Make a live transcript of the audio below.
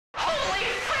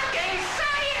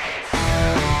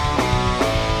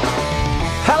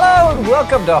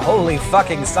welcome to Holy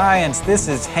Fucking Science. This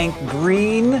is Hank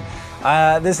Green.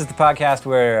 This is the podcast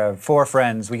where four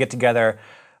friends, we get together,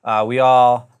 we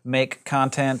all make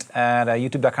content at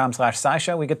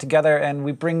youtube.com/scishow. We get together and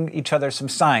we bring each other some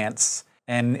science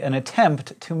in an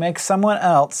attempt to make someone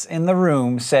else in the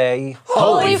room say,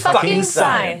 Holy fucking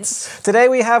science. Today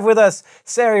we have with us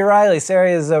Ceri Riley.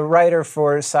 Ceri is a writer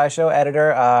for SciShow,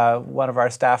 editor, one of our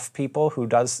staff people who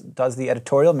does the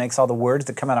editorial, makes all the words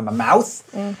that come out of my mouth.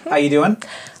 Mm-hmm. How you doing?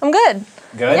 I'm good.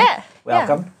 Good? Yeah.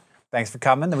 Welcome. Yeah. Thanks for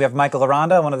coming. Then we have Michael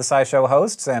Aranda, one of the SciShow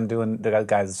hosts, and doing the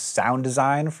guy's sound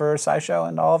design for SciShow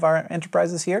and all of our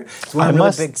enterprises here. I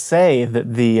must say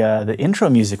that the intro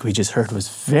music we just heard was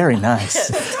very nice.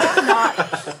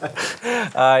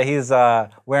 He's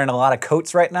wearing a lot of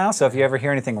coats right now, so if you ever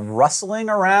hear anything rustling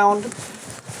around,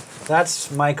 that's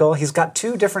Michael. He's got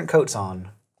two different coats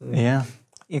on. Yeah.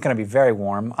 You're going to be very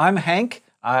warm. I'm Hank.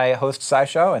 I host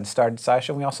SciShow and started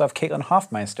SciShow. We also have Caitlin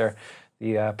Hofmeister,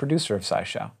 the producer of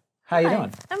SciShow. How you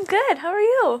doing? I'm good. How are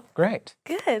you? Great.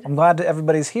 Good. I'm glad that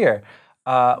everybody's here.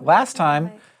 Last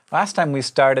time we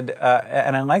started,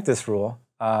 and I like this rule,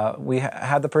 we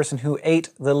had the person who ate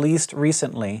the least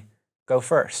recently go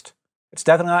first. It's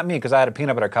definitely not me because I had a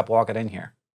peanut butter cup walking in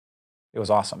here. It was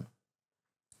awesome.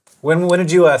 When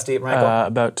did you last eat, Michael?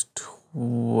 About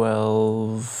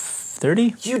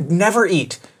 12:30. You'd never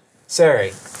eat,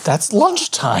 Ceri. That's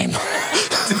lunchtime.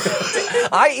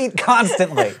 I eat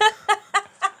constantly.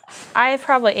 I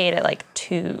probably ate at like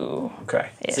 2. Okay.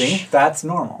 See? That's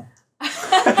normal.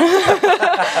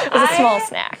 It was a small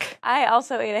snack. I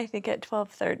also ate, I think, at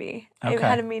 12:30.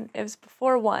 Okay. It was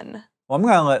before 1. Well, I'm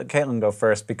going to let Caitlin go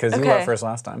first because you went first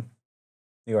last time.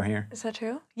 You were here. Is that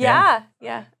true? Yeah.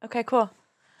 Yeah. Okay, cool.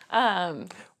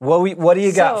 What do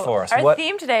you got for us? Our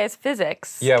theme today is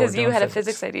physics. Yeah, because you had physics. a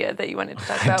physics idea that you wanted to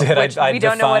talk about, which we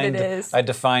don't know what it is. I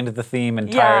defined the theme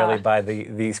entirely by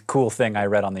the cool thing I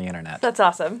read on the internet. That's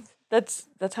awesome. That's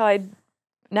how I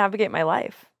navigate my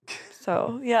life.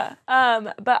 So yeah.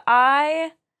 But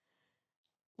I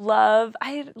love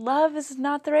is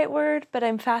not the right word, but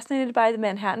I'm fascinated by the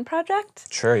Manhattan Project.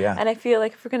 Sure, yeah. And I feel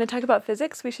like if we're going to talk about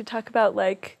physics, we should talk about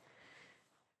like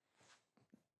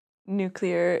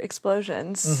nuclear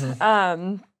explosions.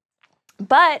 Mm-hmm.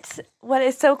 But what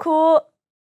is so cool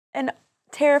and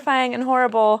terrifying and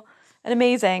horrible and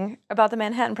amazing about the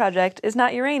Manhattan Project is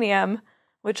not uranium,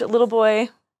 which little boy,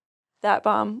 that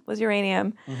bomb was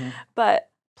uranium,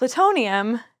 but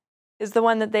plutonium is the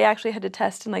one that they actually had to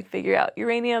test and like figure out.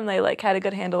 Uranium, they like had a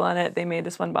good handle on it. They made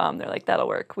this one bomb. They're like, that'll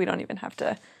work. We don't even have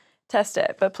to test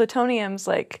it. But plutonium's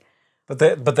like. But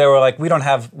they were like, we don't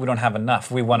have enough.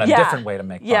 We want a different way to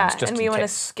make bombs. Yeah, just and we want a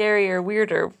scarier,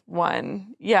 weirder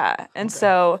one. Yeah, and Okay.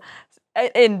 so,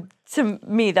 and to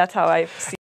me, that's how I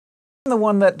see. The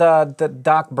one that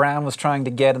Doc Brown was trying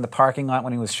to get in the parking lot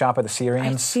when he was shot by the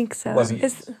Syrians. I think so. Wasn't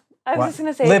I was just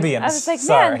gonna say Libyans. I was like,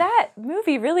 Sorry. man, that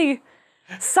movie really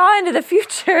saw into the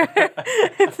future.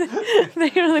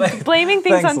 They're like blaming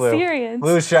things Thanks, on Lou. Syrians.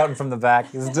 Lou's shouting from the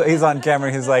back. He's on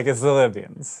camera. He's like, it's the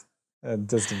Libyans.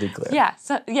 Just to be clear. Yeah.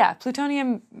 So yeah,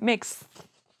 plutonium makes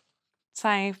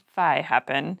sci-fi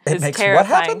happen. It It's makes what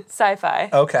terrifying. happen?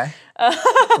 Sci-fi. Okay.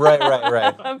 Right.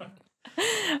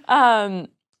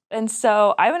 And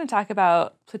so I want to talk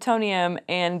about plutonium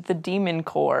and the demon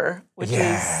core, which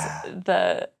is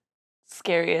the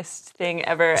scariest thing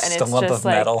ever. It's and just a lump of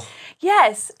metal.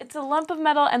 Yes, it's a lump of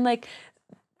metal, and like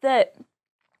that.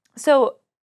 So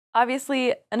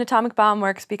obviously, an atomic bomb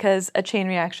works because a chain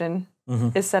reaction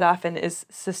is set off and is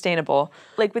sustainable.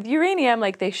 Like with uranium,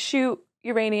 like they shoot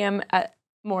uranium at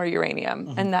more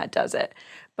uranium, and that does it.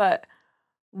 But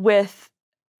with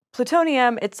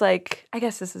plutonium, it's like, I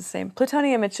guess this is the same.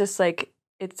 Plutonium, it's just like,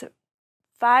 it's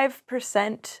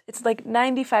 5%, it's like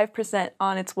 95%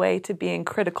 on its way to being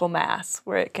critical mass,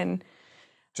 where it can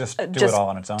Just do it all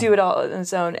on its own. Do it all on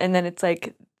its own. And then it's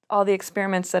like, all the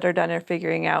experiments that are done are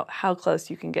figuring out how close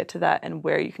you can get to that and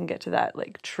where you can get to that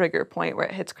like trigger point where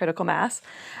it hits critical mass.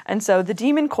 And so the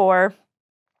demon core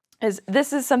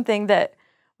this is something that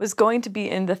was going to be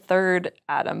in the third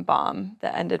atom bomb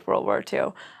that ended World War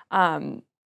II.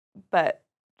 But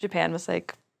Japan was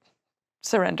like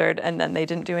surrendered, and then they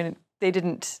didn't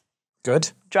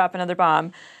drop another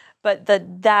bomb. But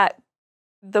the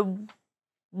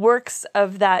works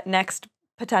of that next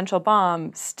potential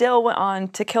bomb still went on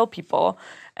to kill people.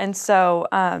 And so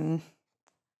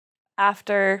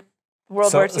after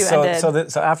World War II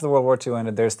ended. So after the World War II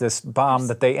ended, there's this bomb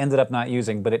that they ended up not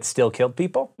using, but it still killed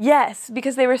people? Yes,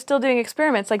 because they were still doing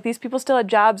experiments. Like, these people still had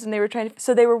jobs, and they were trying to...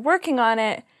 So they were working on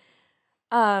it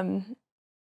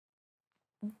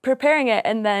preparing it,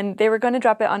 and then they were going to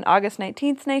drop it on August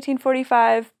 19th,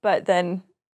 1945, but then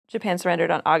Japan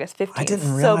surrendered on August 15th. I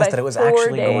didn't realize that it was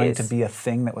actually going to be a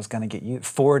thing that was going to get used.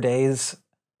 4 days.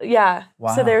 Yeah.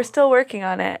 Wow. So they were still working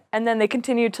on it, and then they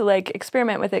continued to like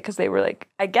experiment with it because they were like,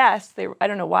 I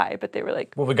don't know why, but they were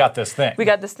like, well, we got this thing.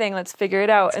 Let's figure it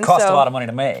out. It cost a lot of money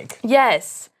to make.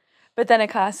 Yes, but then it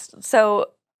cost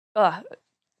so.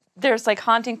 There's like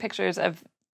haunting pictures of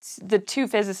the two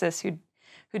physicists who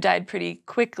died pretty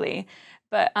quickly.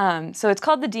 But so it's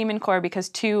called the Demon Core because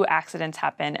 2 accidents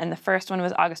happened. And the first one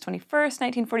was August 21st,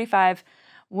 1945,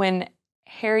 when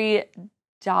Harry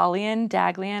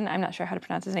Daghlian, I'm not sure how to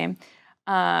pronounce his name,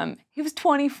 he was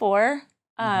 24.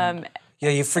 Yeah,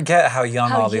 you forget how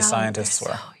young all these scientists were.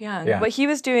 So young. Yeah. What he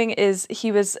was doing is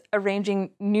he was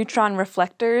arranging neutron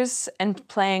reflectors and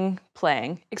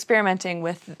experimenting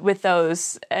with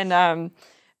those and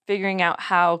figuring out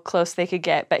how close they could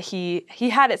get. But he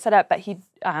had it set up, but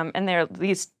and they're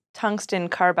these tungsten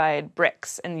carbide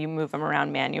bricks, and you move them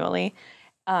around manually.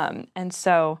 And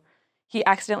so he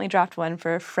accidentally dropped one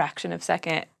for a fraction of a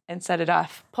second and set it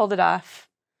off, pulled it off,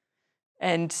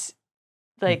 and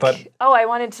I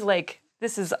wanted to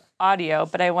this is audio,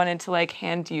 but I wanted to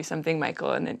hand you something,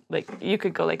 Michael, and then you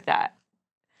could go like that.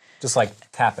 Just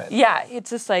tap it. Yeah,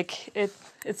 it's just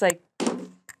it's like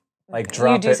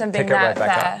drop you do it, something pick it right that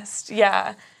back fast.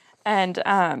 Yeah. And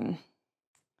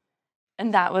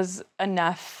that was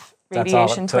enough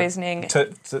radiation poisoning.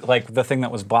 To the thing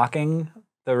that was blocking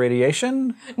the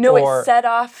radiation? No, or it set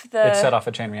off It set off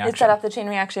a chain reaction. It set off the chain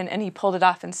reaction, and he pulled it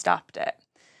off and stopped it.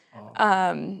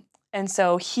 Oh. And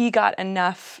so he got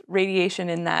enough radiation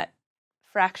in that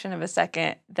fraction of a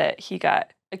second that he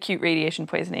got acute radiation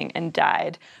poisoning and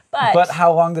died. But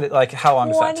how long did it, how long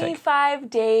does that take? 25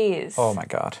 days. Oh my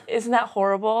God. Isn't that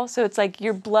horrible? So it's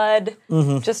your blood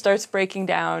just starts breaking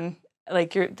down.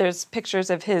 There's pictures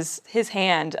of his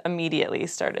hand immediately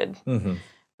started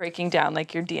breaking down.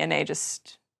 Your DNA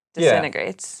just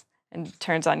disintegrates and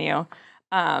turns on you.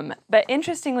 But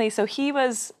interestingly, so he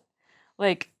was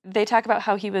they talk about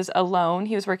how he was alone.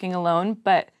 He was working alone,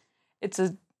 but it's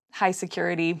a high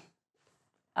security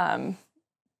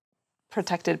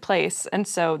protected place. And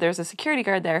so there's a security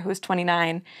guard there who was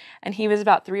 29, and he was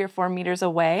about 3 or 4 meters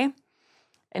away.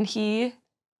 And he,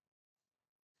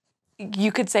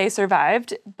 you could say,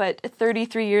 survived, but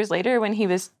 33 years later, when he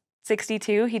was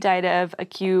 62, he died of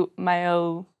acute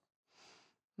myelogenous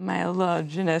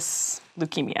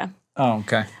leukemia. Oh,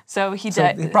 okay. So he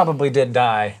died. He probably did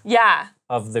die. Yeah.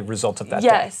 Of the result of that.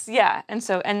 Yes. Day. Yeah. And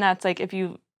that's if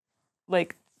you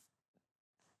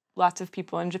lots of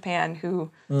people in Japan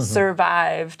who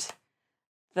survived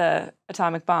the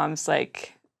atomic bombs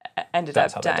ended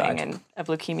up dying of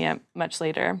leukemia much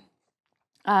later.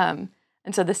 And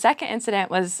so the second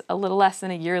incident was a little less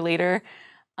than a year later,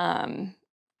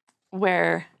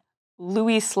 where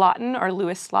Louis Slotin,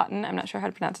 I'm not sure how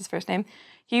to pronounce his first name,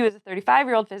 he was a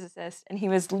 35-year-old physicist, and he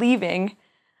was leaving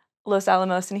Los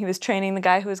Alamos, and he was training the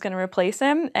guy who was going to replace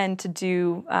him and to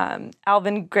do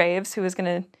Alvin Graves, who was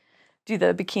going to do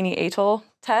the Bikini Atoll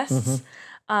tests.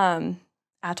 Bikini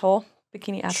Atoll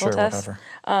tests. Whatever.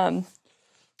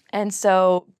 And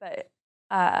so, but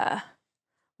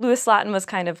Louis Slotin was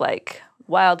kind of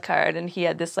wild card, and he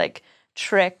had this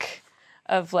trick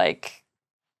of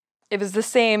it was the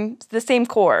same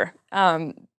core,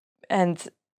 and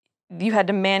you had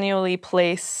to manually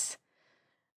place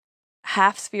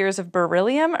half spheres of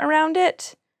beryllium around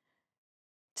it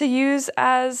to use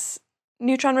as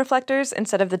neutron reflectors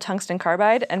instead of the tungsten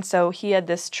carbide. And so he had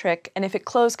this trick, and if it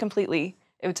closed completely,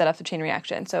 it would set off the chain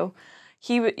reaction. So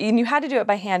and you had to do it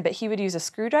by hand, but he would use a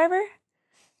screwdriver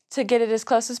to get it as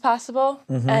close as possible.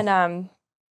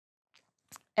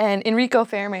 And Enrico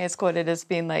Fermi is quoted as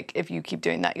being if you keep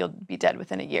doing that, you'll be dead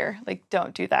within a year.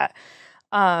 Don't do that.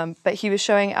 But he was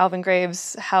showing Alvin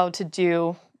Graves how to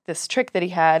do this trick that he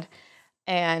had.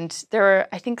 And there were,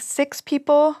 I think, 6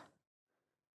 people.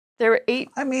 There were 8.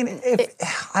 I mean,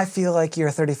 I feel like you're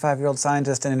a 35-year-old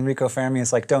scientist and Enrico Fermi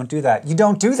is don't do that. You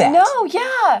don't do that. No,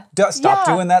 yeah. Stop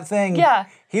doing that thing. Yeah.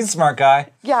 He's a smart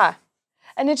guy. Yeah.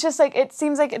 And it's just it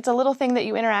seems like it's a little thing that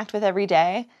you interact with every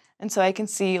day. And so I can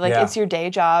see it's your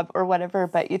day job or whatever,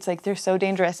 but it's they're so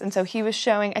dangerous. And so he was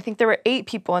showing, I think there were 8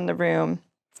 people in the room.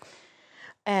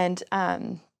 And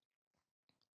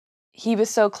he was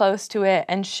so close to it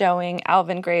and showing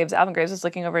Alvin Graves. Alvin Graves was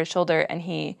looking over his shoulder, and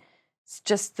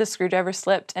the screwdriver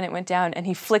slipped and it went down, and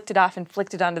he flicked it off and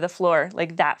flicked it onto the floor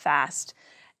that fast.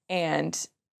 And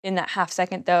in that half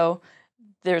second, though,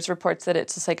 there's reports that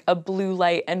it's just a blue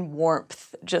light and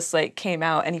warmth just came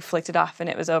out, and he flicked it off and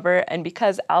it was over. And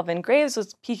because Alvin Graves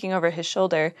was peeking over his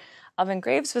shoulder, Alvin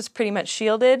Graves was pretty much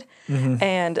shielded,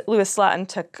 and Louis Slotin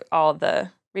took all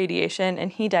the radiation,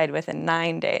 and he died within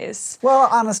 9 days. Well,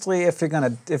 honestly, if you're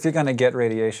gonna get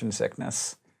radiation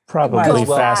sickness, Probably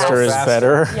faster is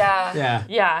better. Yeah.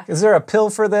 Yeah. Is there a pill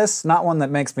for this? Not one that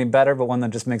makes me better, but one that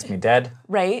just makes me dead.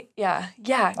 Right? Yeah.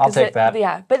 Yeah. I'll take that.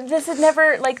 Yeah. But this had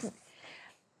never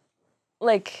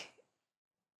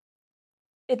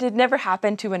it had never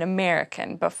happened to an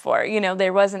American before. You know,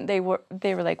 there wasn't. They were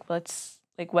like, well, it's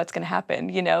like, what's going to happen?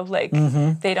 You know, like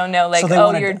they don't know. Like,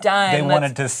 So you're done. They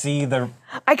wanted to see the.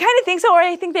 I kind of think so, or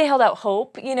I think they held out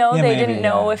hope. You know, Yeah, they maybe, didn't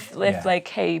know yeah. if like,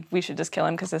 hey, we should just kill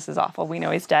him because this is awful. We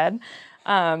know he's dead.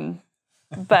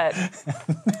 But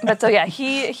so yeah,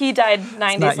 he died 9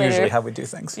 days Not later. usually how we do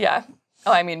things. Yeah.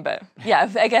 Oh, I mean, but yeah,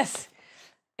 I guess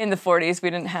in the 40s we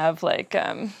didn't have like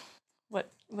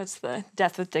what's the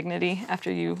death with dignity after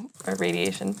you are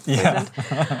radiation poisoned.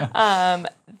 Yeah.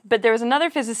 But there was another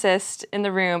physicist in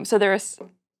the room. So there were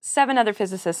 7 other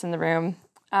physicists in the room,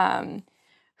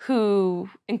 who,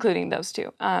 including those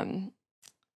 2. And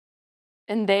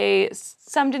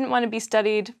some didn't want to be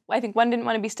studied. I think one didn't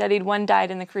want to be studied. One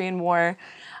died in the Korean War,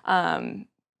 and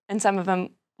some of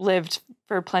them lived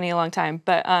for plenty long time.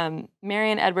 But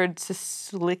Marion Edward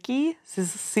Cieślicki.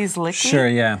 Sure.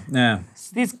 Yeah.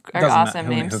 These are Doesn't awesome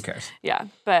matter. names. Who cares? Yeah,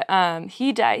 but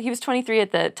he died. He was 23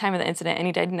 at the time of the incident, and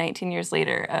he died 19 years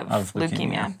later of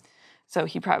leukemia. So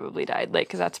he probably died, like,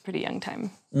 because that's a pretty young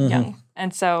time, young.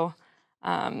 And so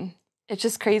it's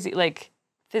just crazy, like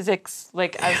physics.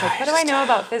 Like I was like, what do I know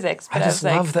about physics? But I just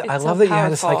love that. I it's love so that you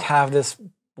just like powerful. have this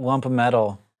lump of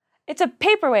metal, It's a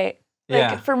paperweight, like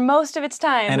Yeah. for most of its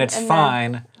time, and it's then-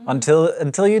 fine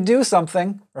until you do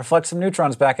something, reflect some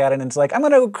neutrons back at it, and it's like, I'm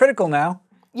going to go critical now,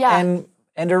 Yeah,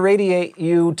 and irradiate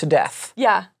you to death.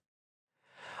 yeah,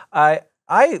 I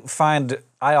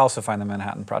also find the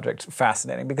Manhattan Project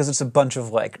fascinating because it's a bunch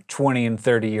of like 20 and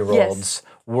 30-year-olds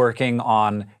working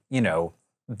on, you know,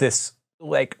 this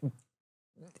like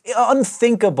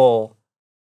unthinkable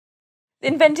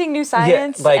inventing new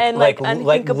science like and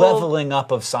unthinkable. leveling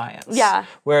up of science. Yeah.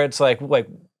 Where it's like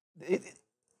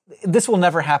this will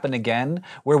never happen again.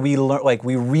 Where we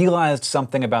we realized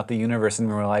something about the universe and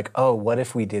we were like, oh, what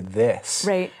if we did this?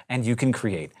 Right. And you can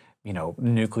create, you know,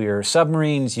 nuclear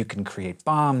submarines. You can create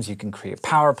bombs. You can create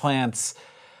power plants,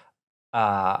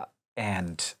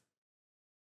 and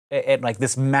like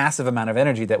this massive amount of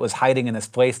energy that was hiding in this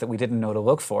place that we didn't know to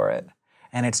look for it.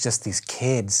 And it's just these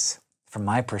kids, from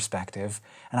my perspective,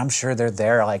 and I'm sure they're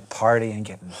there like partying,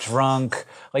 getting drunk.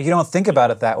 Like, you don't think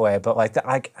about it that way, but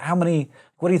like how many?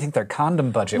 What do you think their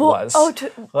condom budget was? Well,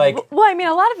 I mean,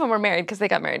 a lot of them were married because they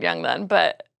got married young then,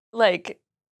 but like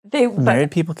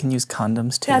Married people can use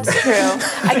condoms too. That's true.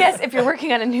 I guess if you're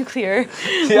working on a nuclear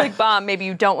like bomb, maybe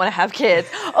you don't want to have kids.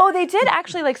 Oh, they did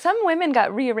actually. Like some women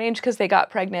got rearranged because they got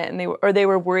pregnant, and they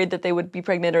were worried that they would be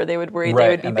pregnant, or they would worry they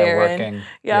would be and they're barren. working.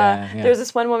 Yeah. Yeah. There's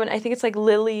this one woman. I think it's like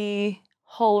Lily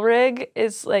Holrig.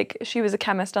 Is like she was a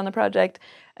chemist on the project,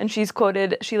 and she's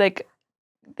quoted.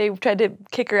 They tried to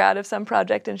kick her out of some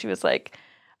project, and she was like,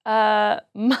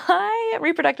 my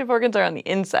reproductive organs are on the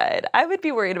inside. I would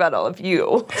be worried about all of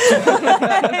you.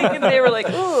 And they were like,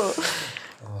 ooh.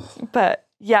 But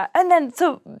yeah, and then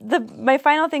so my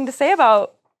final thing to say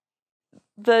about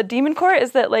the Demon Core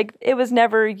is that like it was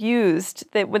never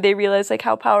used. That when they realized like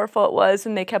how powerful it was,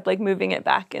 and they kept like moving it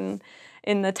back in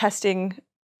the testing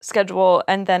schedule,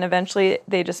 and then eventually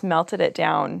they just melted it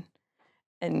down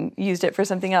and used it for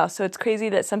something else. So it's crazy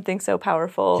that something so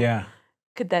powerful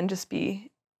could then just be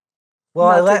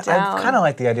Well, melted I down. kind of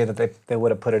like the idea that they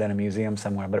would have put it in a museum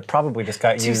somewhere, but it probably just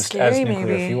got Too used scary, as nuclear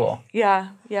maybe. fuel. Yeah.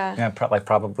 Yeah,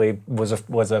 probably was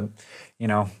a you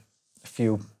know, a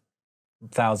few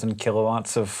thousand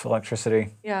kilowatts of electricity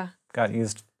Yeah. got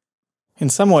used. In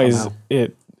some ways, Somehow.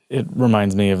 it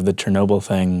reminds me of the Chernobyl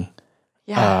thing,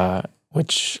 Yeah.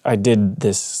 which I did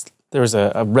this. There was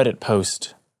a Reddit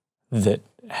post that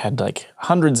had like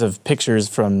hundreds of pictures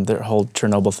from the whole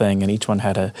Chernobyl thing, and each one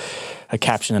had a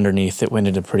caption underneath that went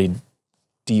into pretty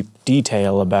deep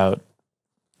detail about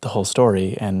the whole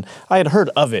story. And I had heard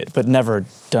of it, but never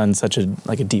done such a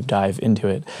deep dive into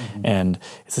it. Mm-hmm. And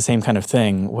it's the same kind of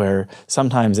thing where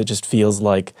sometimes it just feels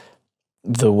like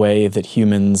the way that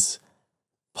humans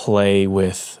play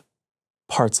with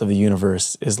parts of the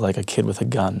universe is like a kid with a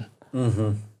gun.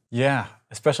 Mm-hmm. Yeah,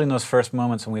 especially in those first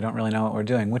moments when we don't really know what we're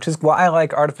doing, which is why I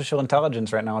like artificial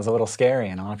intelligence right now is a little scary.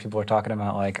 And a lot of people are talking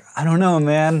about like, I don't know,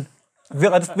 man.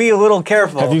 Let's be a little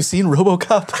careful. Have you seen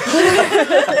RoboCop?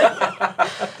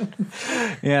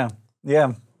 Yeah.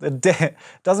 It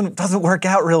doesn't work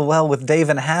out real well with Dave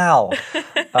and Hal.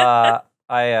 I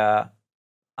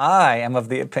am of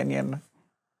the opinion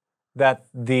that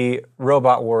the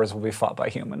robot wars will be fought by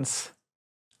humans,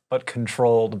 but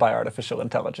controlled by artificial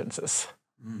intelligences.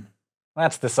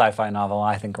 That's the sci-fi novel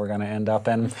I think we're going to end up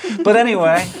in. But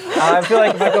anyway, I feel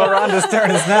like Michael Aranda's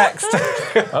turn is next.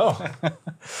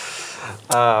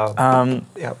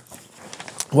 Yep.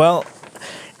 Well,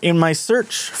 in my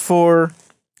search for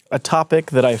a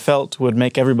topic that I felt would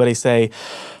make everybody say,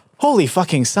 holy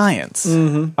fucking science,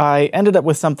 I ended up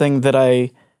with something that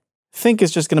I think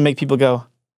is just going to make people go,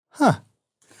 huh.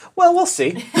 Well, we'll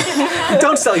see.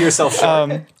 Don't sell yourself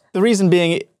short. The reason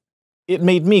being, it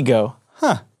made me go,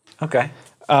 huh. Okay.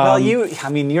 Well,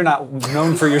 you're not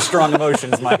known for your strong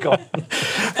emotions, Michael.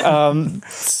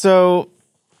 So,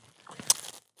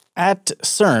 at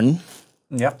CERN,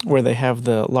 Yep. where they have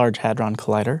the Large Hadron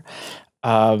Collider,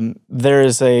 there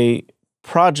is a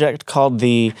project called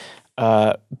the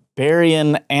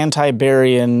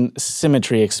Baryon-Anti-Baryon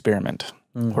Symmetry Experiment,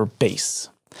 or BASE.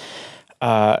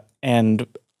 And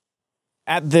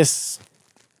at this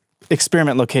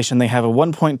experiment location, they have a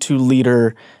 1.2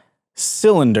 liter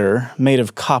cylinder made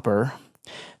of copper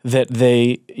that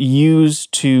they use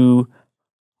to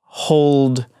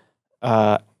hold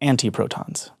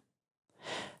antiprotons.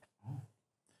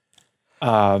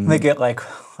 They get like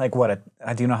what?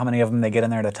 Do you know how many of them they get in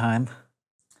there at a time?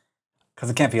 Because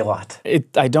it can't be a lot.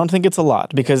 I don't think it's a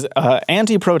lot, because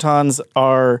antiprotons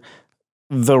are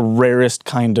the rarest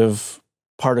kind of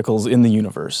particles in the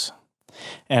universe.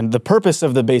 And the purpose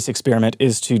of the BASE experiment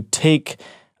is to take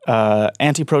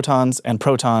antiprotons and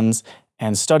protons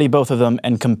and study both of them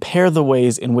and compare the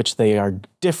ways in which they are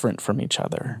different from each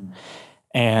other,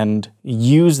 and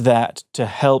use that to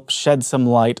help shed some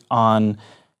light on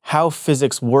how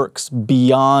physics works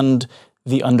beyond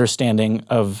the understanding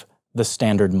of the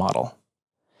standard model.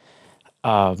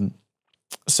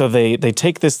 So they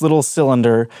take this little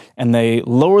cylinder and they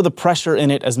lower the pressure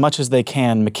in it as much as they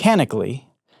can mechanically,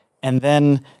 and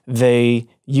then they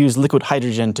use liquid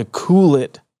hydrogen to cool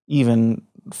it even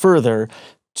further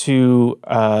to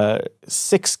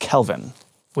 6 Kelvin,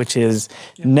 which is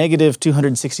negative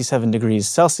 267 degrees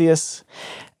Celsius.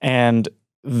 And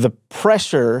the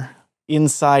pressure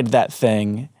inside that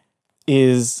thing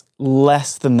is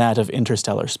less than that of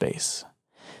interstellar space.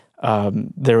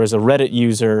 There was a Reddit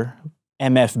user,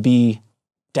 MFB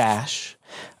Dash,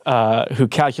 who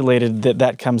calculated that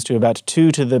that comes to about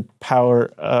 2 to the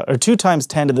power, or 2 times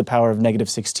 10 to the power of negative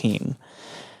 16.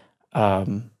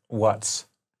 Watts.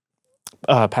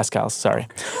 Pascals, sorry.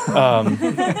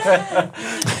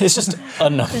 It's just a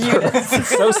number. It's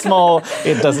so small,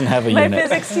 it doesn't have a My unit.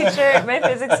 physics teacher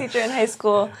in high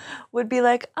school would be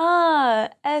like,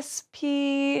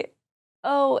 SPOHs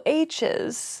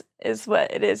is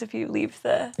what it is if you leave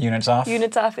the Units off?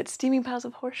 units off. It's steaming piles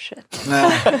of horse shit.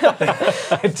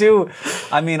 I do.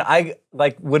 I mean,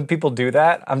 when people do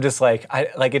that, I'm just like,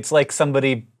 it's like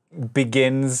somebody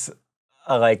begins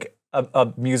a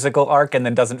musical arc and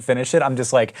then doesn't finish it. I'm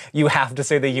just like, you have to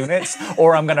say the units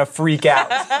or I'm gonna freak out.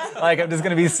 Like, I'm just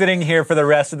gonna be sitting here for the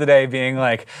rest of the day being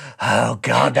like, oh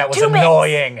God, that was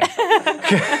annoying.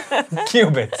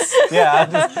 Cubits. Yeah,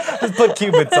 just put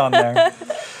cubits on there.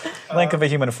 Length of a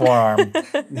human forearm.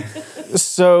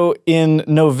 So in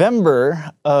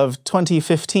November of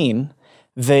 2015,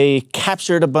 they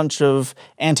captured a bunch of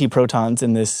antiprotons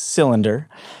in this cylinder.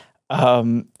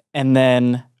 And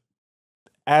then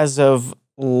as of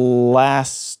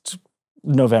last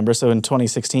November, so in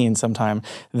 2016 sometime,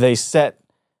 they set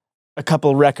a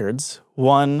couple records.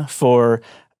 One for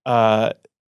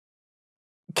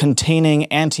containing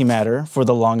antimatter for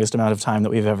the longest amount of time that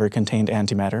we've ever contained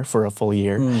antimatter, for a full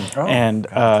year. And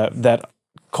that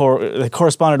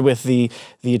corresponded with the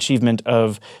achievement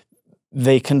of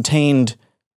they contained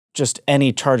just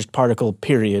any charged particle,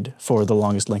 period, for the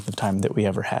longest length of time that we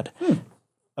ever had,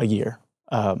 a year.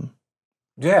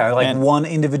 Yeah, like one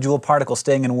individual particle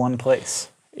staying in one place.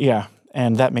 Yeah,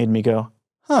 and that made me go,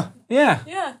 huh. Yeah.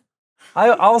 Yeah. I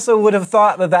also would have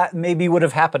thought that maybe would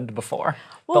have happened before.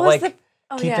 What but was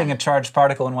keeping a charged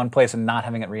particle in one place and not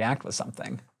having it react with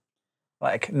something.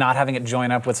 Like, not having it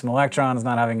join up with some electrons,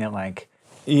 not having it like...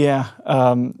 Yeah,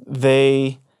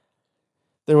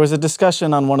 there was a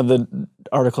discussion on one of the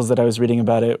articles that I was reading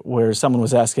about it where someone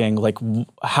was asking, like,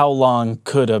 how long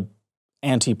could a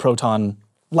antiproton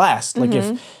last? Like,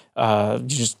 if you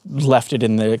just left it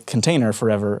in the container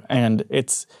forever. And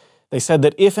they said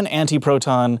that if an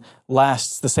antiproton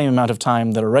lasts the same amount of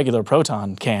time that a regular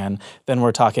proton can, then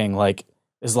we're talking, like,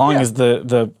 as long as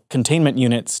the containment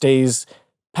unit stays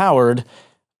powered,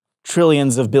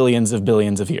 trillions of billions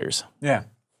of years. Yeah.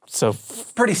 So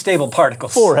pretty stable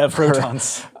particles. Forever.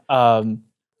 Protons.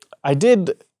 I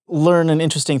did learn an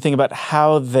interesting thing about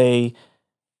how they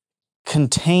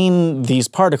contain these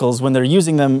particles when they're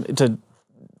using them to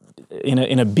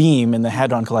in a beam in the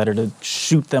Hadron Collider to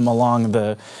shoot them along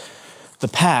the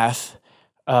path.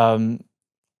 I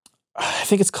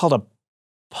think it's called a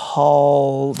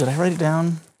Paul. Did I write it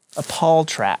down? A Paul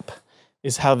trap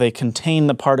is how they contain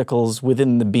the particles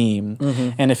within the beam.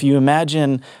 And if you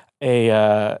imagine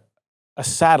a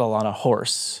saddle on a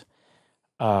horse,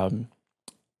 on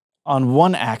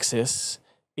one axis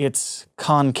it's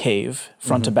concave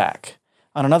front to back.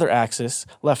 On another axis,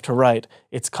 left to right,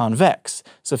 it's convex.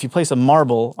 So if you place a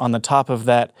marble on the top of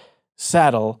that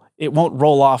saddle, it won't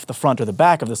roll off the front or the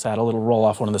back of the saddle, it'll roll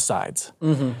off one of the sides.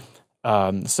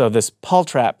 So this Paul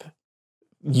trap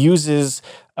uses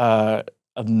a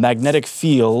magnetic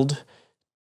field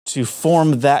to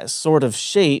form that sort of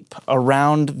shape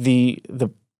around the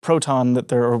proton that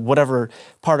they're, or whatever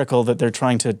particle that they're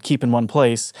trying to keep in one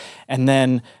place, and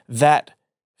then that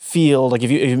field, like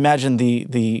if you imagine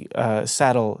the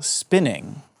saddle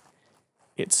spinning,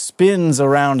 it spins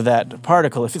around that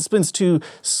particle. If it spins too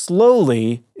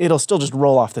slowly, it'll still just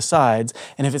roll off the sides,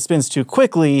 and if it spins too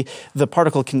quickly, the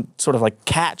particle can sort of like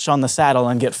catch on the saddle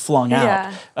and get flung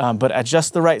out. But at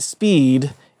just the right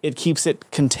speed, it keeps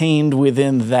it contained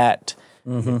within that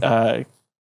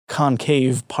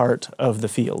concave part of the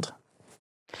field.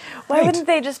 Why wouldn't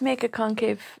they just make a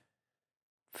concave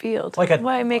field?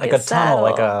 Why make it a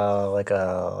saddle? tunnel, like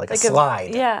a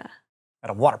slide. Yeah. At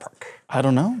a water park. I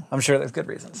don't know. I'm sure there's good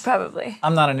reasons. Probably.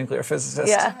 I'm not a nuclear physicist.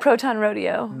 Yeah, proton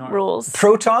rodeo rules.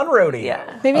 Proton rodeo.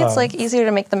 Yeah. Maybe it's like easier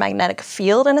to make the magnetic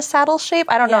field in a saddle shape.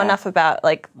 I don't know enough about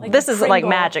like this is like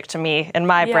magic to me in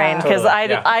my brain because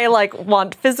I like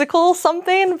want physical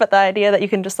something, but the idea that you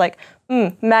can just like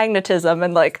magnetism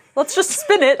and like let's just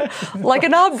spin it like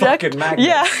an object. Fucking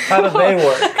magnets. How do they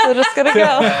work? They're just gonna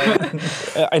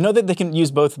go. I know that they can use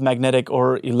both magnetic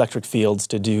or electric fields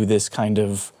to do this kind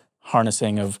of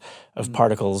harnessing of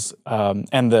particles.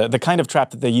 And the kind of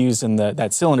trap that they use in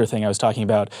that cylinder thing I was talking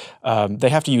about, they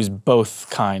have to use both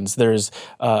kinds. There's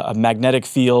a magnetic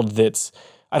field that's,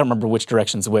 I don't remember which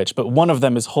direction's which, but one of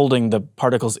them is holding the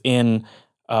particles in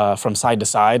from side to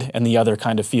side, and the other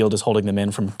kind of field is holding them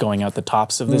in from going out the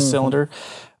tops of this cylinder.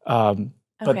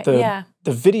 But the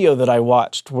video that I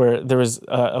watched where there was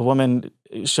a woman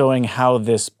showing how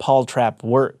this Paul trap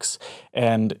works,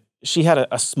 and she had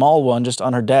a small one just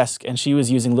on her desk, and she was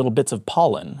using little bits of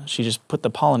pollen. She just put the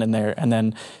pollen in there and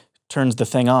then turns the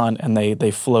thing on, and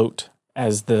they float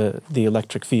as the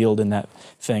electric field in that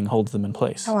thing holds them in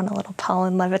place. I want a little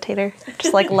pollen levitator.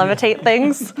 Just like levitate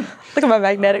things. Look at my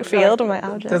magnetic field and my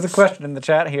objects. There's a question in the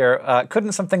chat here.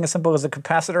 Couldn't something as simple as a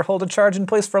capacitor hold a charge in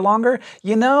place for longer?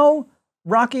 You know,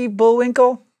 Rocky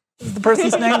Bullwinkle is the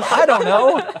person's name. I don't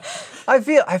know. I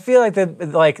feel like a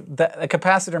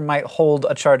capacitor might hold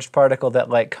a charged particle that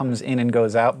like comes in and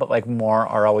goes out, but like more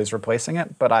are always replacing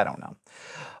it. But I don't know.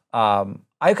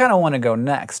 I kind of want to go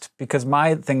next because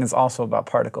my thing is also about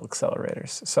particle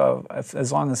accelerators. So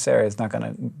as long as Ceri is not going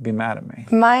to be mad at me.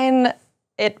 Mine,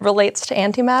 it relates to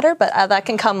antimatter, but that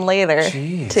can come later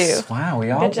too. Wow,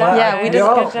 we all good job. Yeah, good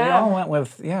job. We all went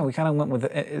with we kind of went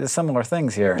with similar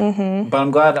things here. But I'm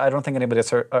glad I don't think anybody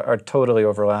are totally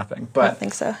overlapping. But I don't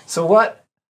think so. So what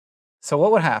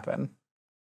would happen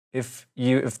if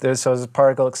there's a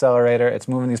particle accelerator? It's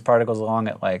moving these particles along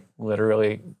at like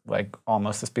literally like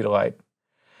almost the speed of light.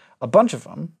 A bunch of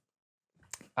them,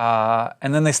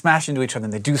 and then they smash into each other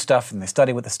and they do stuff and they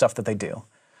study with the stuff that they do.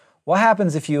 What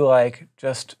happens if you like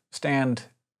just stand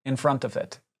in front of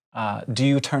it? Do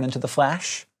you turn into the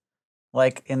Flash,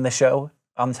 like in the show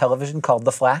on television called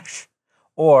The Flash?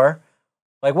 Or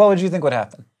like what would you think would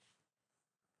happen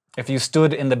if you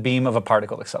stood in the beam of a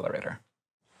particle accelerator?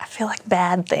 I feel like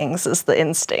bad things is the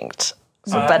instinct.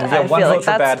 But I feel like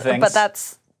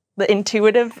that's the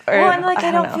intuitive, or well, and like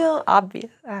I don't feel obvious.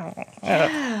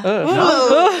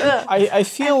 I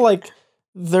feel like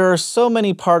there are so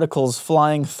many particles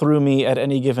flying through me at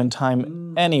any given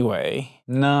time anyway.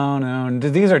 No.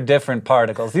 These are different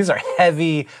particles. These are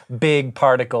heavy, big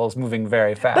particles moving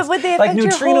very fast. But would they like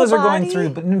affect neutrinos your whole are going body? through,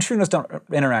 but neutrinos don't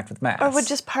interact with mass. Or would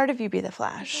just part of you be the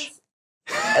Flash?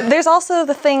 There's also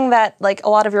the thing that like a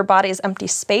lot of your body is empty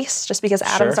space just because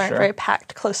atoms aren't very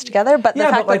packed close together, but the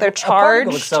fact that they're charged.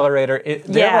 A particle accelerator,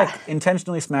 they're like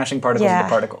intentionally smashing particles into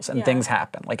particles, and things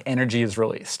happen, like energy is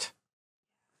released.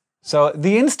 So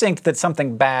the instinct that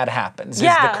something bad happens is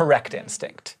the correct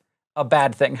instinct. A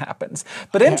bad thing happens.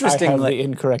 But interestingly, I have the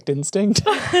incorrect instinct.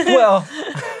 Well,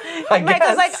 I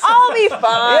guess. Like, I'll be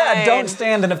fine. Yeah, don't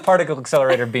stand in a particle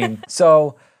accelerator beam.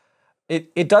 So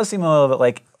it does seem a little bit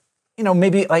like,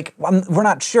 maybe like we're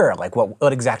not sure like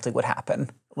what exactly would happen.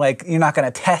 like you're not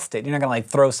going to test it. You're not going to like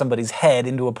throw somebody's head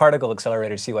into a particle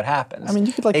accelerator to see what happens. I mean,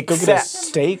 you could like go get a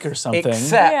steak or something.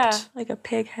 Except like a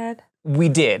pig head. we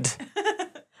did.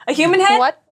 A human head?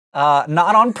 What?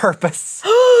 Not on purpose,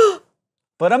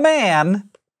 but a man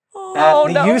at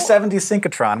the U-70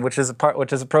 synchrotron,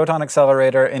 which is a proton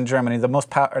accelerator in Germany, the most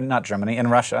not Germany, in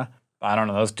Russia. I don't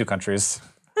know those two countries.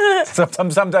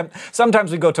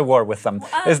 Sometimes we go to war with them.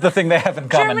 Is the thing they have in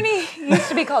common. Germany used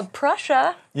to be called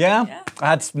Prussia. Yeah?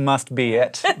 That must be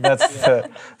it.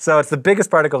 So it's the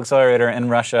biggest particle accelerator in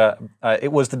Russia.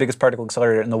 It was the biggest particle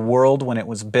accelerator in the world when it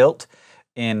was built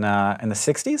in the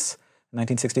 60s,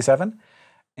 1967.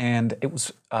 And it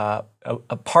was a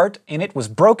part in it was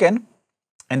broken,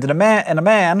 and a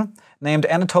man named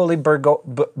Anatoly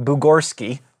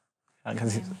Bugorsky,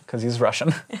 because he's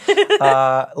Russian,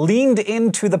 leaned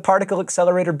into the particle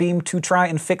accelerator beam to try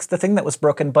and fix the thing that was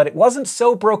broken, but it wasn't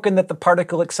so broken that the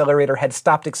particle accelerator had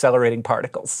stopped accelerating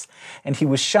particles. And he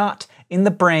was shot in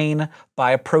the brain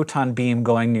by a proton beam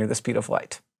going near the speed of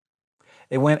light.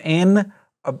 It went in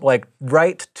like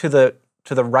right to the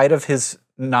right of his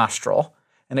nostril,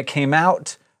 and it came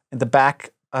out in the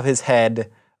back of his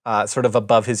head, sort of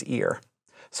above his ear.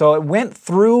 So it went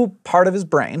through part of his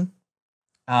brain.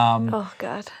 Oh,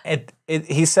 God.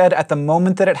 He said at the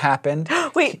moment that it happened...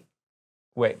 Wait.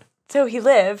 So he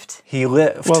lived. He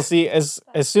lived. Well, see, as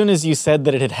soon as you said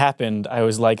that it had happened, I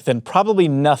was like, then probably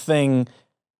nothing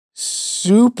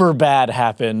super bad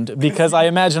happened, because I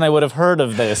imagine I would have heard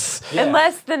of this. Yeah.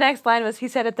 Unless the next line was, he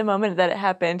said at the moment that it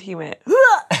happened, he went,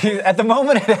 At the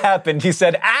moment it happened, he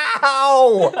said,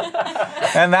 ow!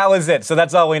 And that was it. So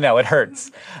that's all we know. It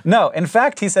hurts. No, in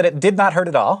fact, he said it did not hurt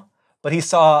at all, but he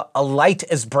saw a light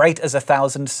as bright as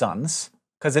 1,000 suns,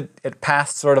 because it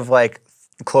passed sort of like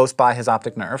close by his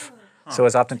optic nerve. So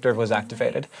his optic nerve was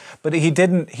activated. But he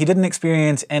didn't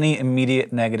experience any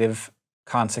immediate negative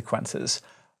consequences.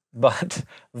 But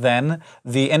then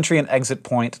the entry and exit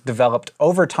point developed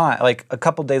over time, like a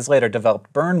couple days later,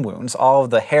 developed burn wounds. All of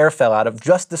the hair fell out of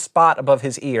just the spot above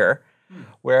his ear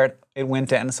where it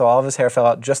went in. So all of his hair fell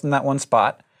out just in that one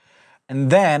spot. And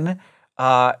then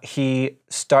he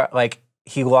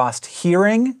lost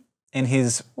hearing in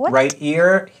his right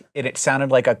ear. It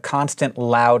sounded like a constant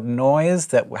loud noise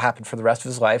that happened for the rest of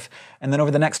his life. And then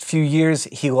over the next few years,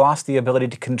 he lost the ability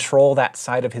to control that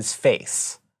side of his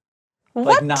face.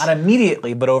 Like not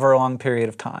immediately, but over a long period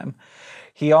of time.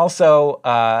 He also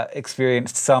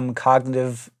experienced some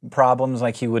cognitive problems,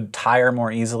 like he would tire more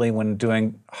easily when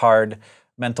doing hard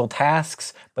mental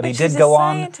tasks. But he did go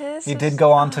on. He did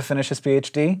go on to finish his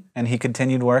PhD, and he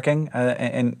continued working,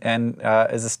 and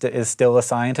is still a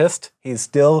scientist. He's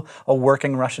still a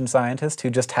working Russian scientist who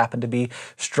just happened to be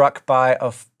struck by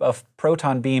a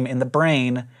proton beam in the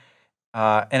brain.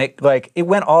 And it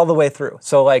went all the way through.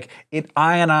 So like it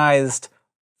ionized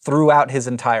throughout his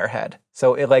entire head.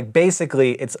 So it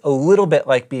basically it's a little bit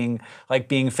like being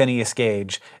Phineas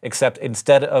Gage, except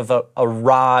instead of a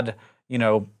rod,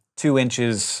 2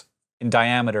 inches in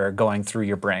diameter going through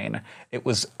your brain, it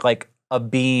was like a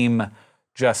beam,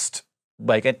 just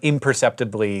like an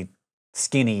imperceptibly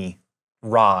skinny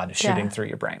rod shooting through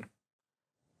your brain.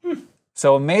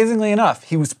 So amazingly enough,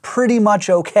 he was pretty much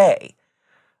okay.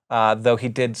 Though he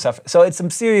did suffer. So it's some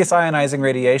serious ionizing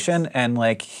radiation, and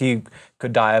he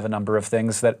could die of a number of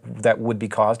things that would be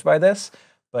caused by this,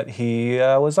 but he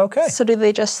was okay. So do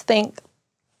they just think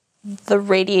the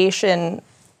radiation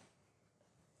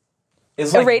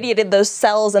irradiated those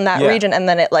cells in that region, and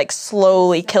then it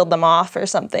slowly killed them off or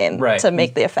something to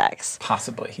make the effects?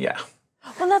 Possibly, yeah.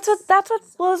 Well, that's what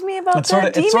blows me about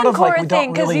the demon core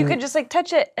thing, because you could just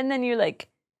touch it, and then you're like,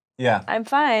 yeah, I'm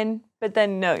fine. But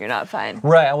then, no, you're not fine.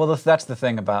 Right. Well, that's the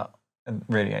thing about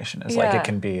radiation is it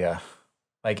can be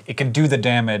it can do the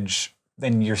damage,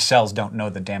 then your cells don't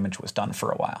know the damage was done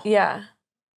for a while. Yeah.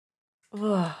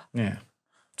 Ugh. Yeah.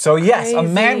 So yes, a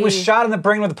man was shot in the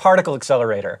brain with a particle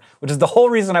accelerator, which is the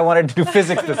whole reason I wanted to do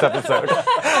physics this episode.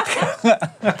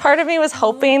 Part of me was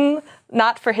hoping,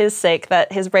 not for his sake,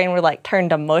 that his brain would turn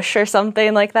to mush or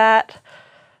something like that.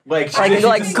 Like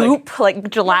goop,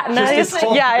 gelatinized. Just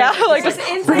inside out purple.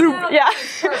 Something.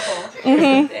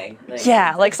 Oh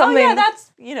yeah,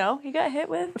 that's you got hit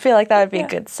with. I feel like that would be a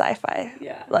good sci-fi,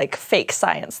 fake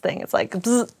science thing. It's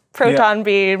bzz, proton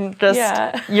beam, just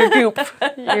your goop.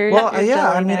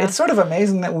 It's sort of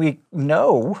amazing that we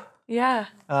know. Yeah.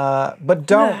 But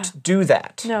don't do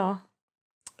that. No.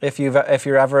 If you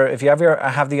ever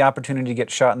have the opportunity to get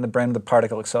shot in the brain with a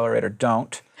particle accelerator,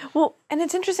 don't. Well, and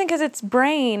it's interesting because it's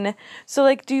brain. So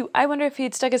I wonder if he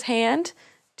had stuck his hand.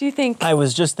 Do you think? I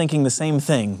was just thinking the same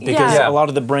thing because a lot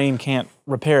of the brain can't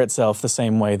repair itself the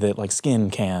same way that like skin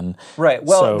can. Right.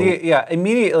 Well,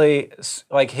 immediately,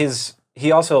 like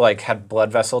he also like had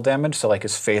blood vessel damage, so like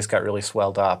his face got really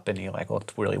swelled up, and he like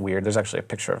looked really weird. There's actually a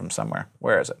picture of him somewhere.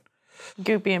 Where is it?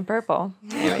 Goopy and purple.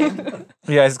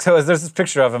 Yeah. So there's this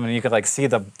picture of him, and you could like see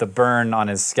the burn on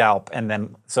his scalp, and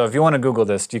then so if you want to Google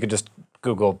this, you could just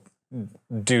Google.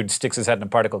 Dude sticks his head in a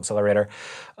particle accelerator,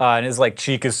 and his like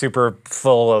cheek is super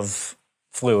full of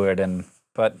fluid,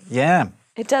 but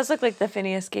it does look like the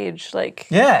Phineas Gage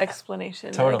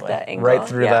explanation, totally, like that angle. right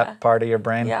through that part of your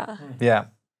brain. Yeah.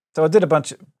 So it did a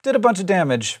bunch of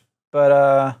damage,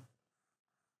 but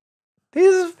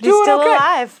he's still okay.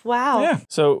 alive. Wow. Yeah.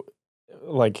 So,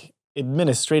 like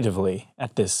administratively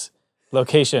at this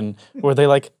location, were they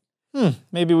like?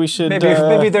 Maybe we should.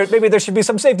 Maybe there should be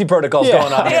some safety protocols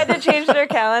going on. They had to change their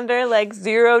calendar like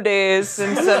 0 days,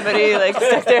 and somebody like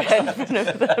stuck their head in front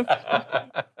of them.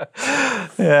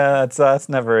 Yeah, that's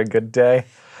never a good day.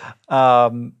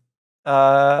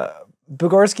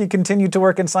 Bugorsky continued to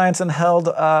work in science and held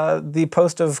the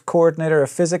post of coordinator of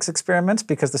physics experiments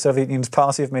because the Soviet Union's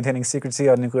policy of maintaining secrecy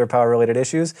on nuclear power-related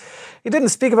issues. He didn't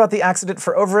speak about the accident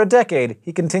for over a decade.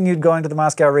 He continued going to the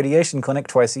Moscow Radiation Clinic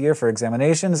twice a year for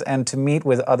examinations and to meet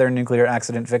with other nuclear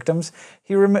accident victims.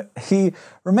 He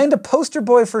remained a poster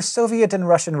boy for Soviet and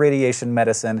Russian radiation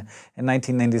medicine. In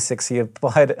 1996, he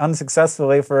applied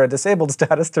unsuccessfully for a disabled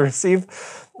status to receive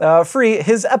free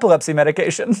his epilepsy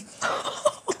medication.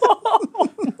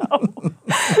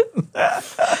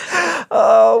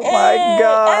 Oh my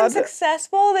God!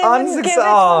 Unsuccessful. They wouldn't give it to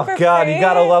Oh him for God! free? You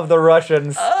gotta love the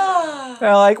Russians.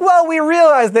 They're like, well, we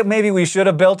realized that maybe we should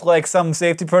have built like some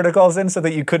safety protocols in so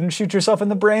that you couldn't shoot yourself in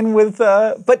the brain with.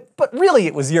 But really,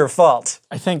 it was your fault.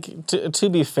 I think to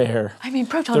be fair, I mean,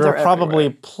 protons there are are probably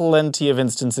everywhere. plenty of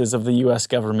instances of the U.S.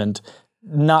 government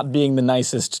not being the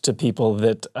nicest to people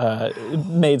that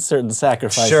made certain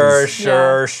sacrifices.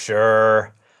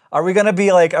 Sure. Are we gonna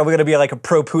be like a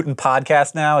pro-Putin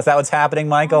podcast now? Is that what's happening,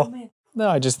 Michael? No,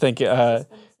 I just think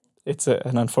it's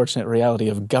an unfortunate reality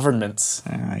of governments.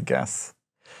 I guess.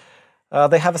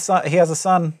 They have a son. He has a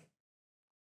son,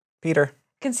 Peter.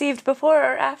 Conceived before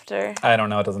or after? I don't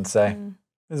know. It doesn't say.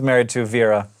 He's married to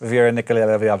Vera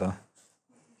Nikolaevna.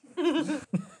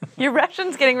 Your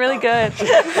Russian's getting really good.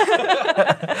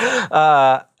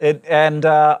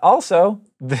 Also,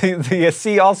 the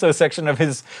see also section of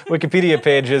his Wikipedia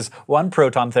page is 1,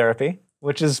 proton therapy,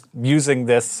 which is using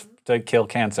this to kill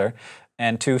cancer,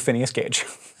 and 2, Phineas Gage.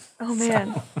 Oh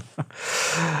man.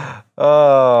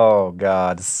 Oh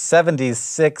God,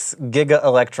 76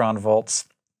 giga-electron volts.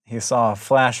 He saw a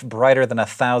flash brighter than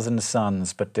 1,000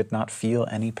 suns, but did not feel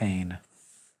any pain.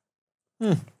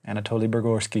 Anatoly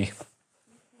Bugorsky.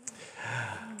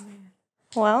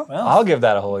 Well, I'll give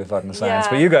that a holy fucking science,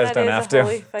 but you guys don't have to.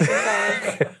 Holy fucking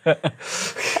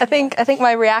science. I think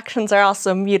my reactions are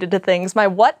also muted to things. My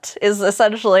what is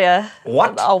essentially a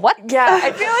What? A what? Yeah,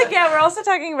 I feel like we're also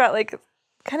talking about like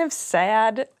kind of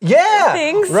sad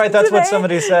things. Right, that's today. what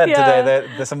somebody said today.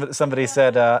 Somebody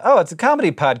said, oh, it's a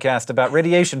comedy podcast about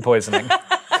radiation poisoning.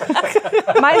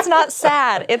 Mine's not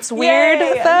sad. It's weird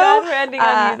Yay, though. I'm glad we're ending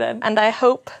on you then. And I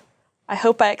hope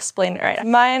I explained it right.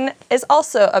 Mine is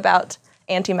also about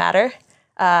antimatter,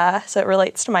 so it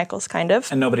relates to Michael's kind of.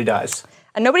 And nobody dies.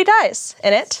 And nobody dies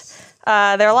in it. There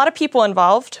are a lot of people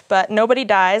involved, but nobody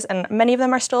dies, and many of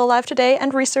them are still alive today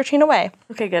and researching away.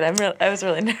 Okay, good. I was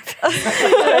really nervous.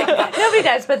 Like, nobody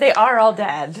dies, but they are all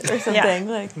dead or something.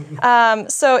 Like.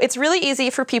 So it's really easy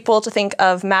for people to think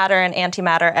of matter and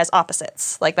antimatter as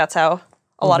opposites. Like that's how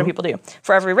a lot of people do.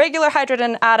 For every regular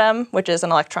hydrogen atom, which is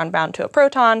an electron bound to a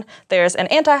proton, there's an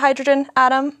antihydrogen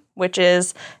atom, which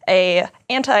is a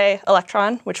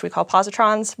anti-electron, which we call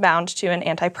positrons, bound to an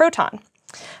antiproton.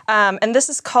 And this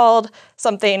is called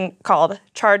something called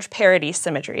charge parity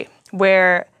symmetry,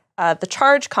 where the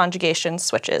charge conjugation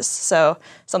switches. So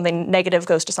something negative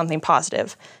goes to something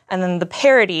positive. And then the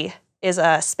parity is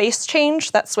a space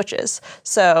change that switches.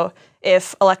 So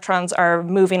if electrons are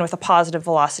moving with a positive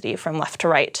velocity from left to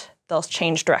right, they'll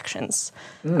change directions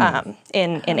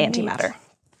in antimatter.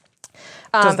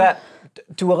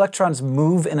 Do electrons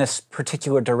move in a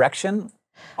particular direction?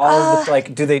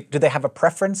 Do they have a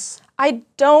preference? I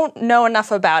don't know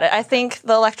enough about it. I think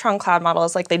the electron cloud model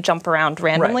is like they jump around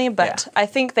randomly, but I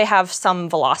think they have some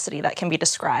velocity that can be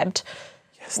described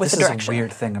with the direction. This is a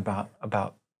weird thing about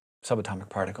subatomic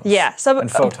particles. Yeah,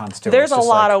 and photons too. There's a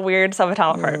lot of weird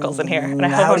subatomic particles in here. And I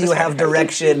how do you have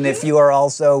direction if you are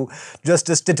also just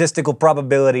a statistical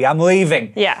probability? I'm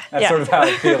leaving. Yeah, That's sort of how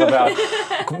I feel about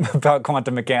about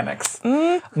quantum mechanics.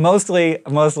 Mostly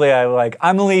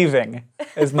I'm leaving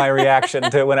is my reaction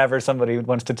to whenever somebody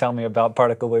wants to tell me about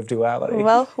particle wave duality.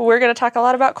 Well, we're going to talk a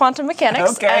lot about quantum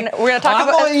mechanics, and we're going to talk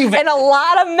about and a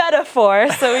lot of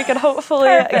metaphors, so we can hopefully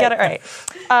get it right.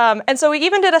 And so we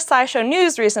even did a SciShow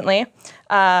News recently.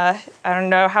 I don't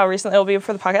know how recently it will be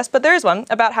for the podcast, but there is one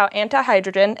about how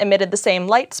antihydrogen emitted the same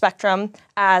light spectrum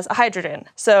as a hydrogen.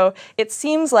 So it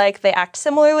seems like they act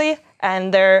similarly,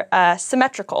 and they're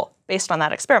symmetrical based on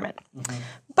that experiment.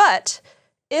 But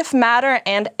if matter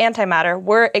and antimatter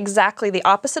were exactly the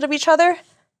opposite of each other,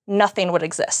 nothing would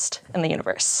exist in the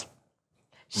universe.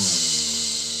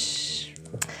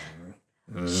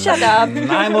 Shut up.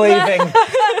 I'm leaving.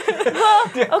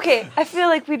 Okay, I feel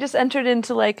like we just entered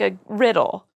into like a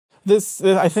riddle. This,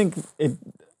 I think, it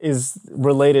is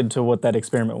related to what that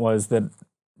experiment was that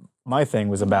my thing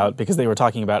was about, because they were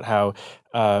talking about how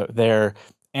their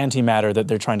antimatter that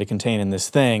they're trying to contain in this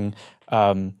thing,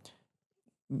 the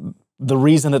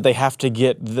reason that they have to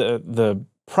get the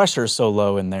pressure so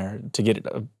low in there to get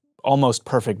a almost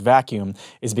perfect vacuum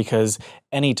is because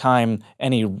anytime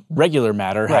any regular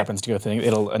matter happens to go through,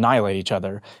 it'll annihilate each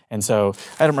other. And so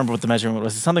I don't remember what the measurement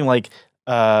was. It's something like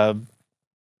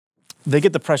they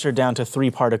get the pressure down to 3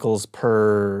 particles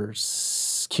per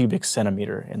cubic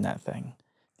centimeter in that thing.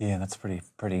 Yeah, that's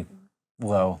pretty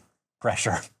low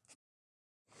pressure.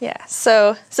 Yeah.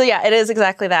 So yeah, it is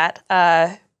exactly that.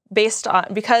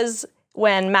 Because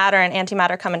when matter and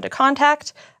antimatter come into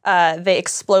contact, they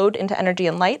explode into energy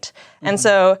and light. And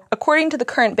so according to the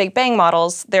current Big Bang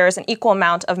models, there is an equal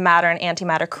amount of matter and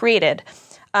antimatter created.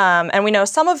 And we know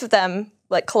some of them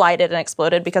like collided and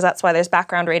exploded because that's why there's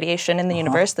background radiation in the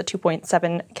universe, the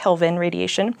 2.7 Kelvin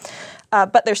radiation.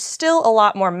 But there's still a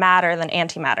lot more matter than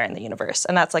antimatter in the universe.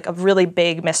 And that's like a really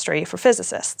big mystery for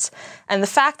physicists. And the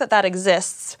fact that that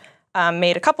exists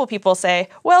made a couple people say,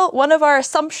 well, one of our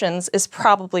assumptions is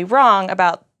probably wrong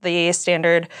about the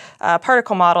standard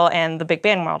particle model and the Big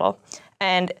Bang model.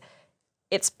 And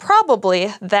it's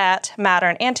probably that matter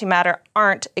and antimatter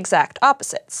aren't exact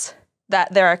opposites,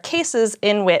 that there are cases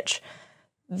in which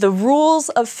the rules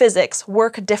of physics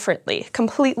work differently,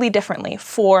 completely differently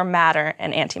for matter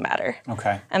and antimatter.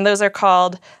 Okay. And those are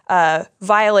called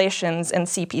violations in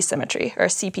CP symmetry, or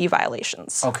CP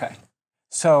violations. Okay.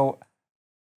 So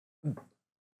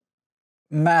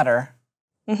matter.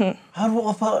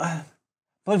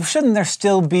 But shouldn't there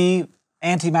still be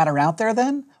antimatter out there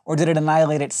then? Or did it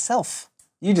annihilate itself?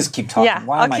 You just keep talking. Yeah,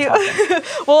 Why am I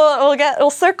talking? we'll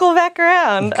circle back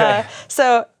around. Okay.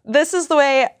 So this is the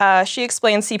way she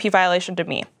explained CP violation to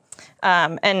me.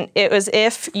 And it was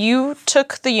if you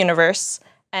took the universe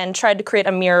and tried to create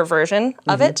a mirror version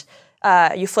of it,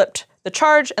 you flipped the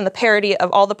charge and the parity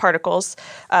of all the particles,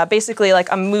 basically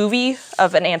like a movie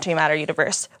of an antimatter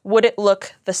universe. Would it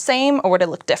look the same or would it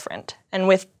look different? And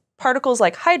with particles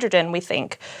like hydrogen, we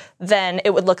think, then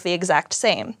it would look the exact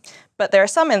same. But there are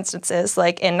some instances,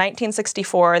 like in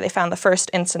 1964, they found the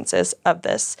first instances of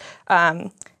this.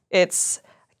 It's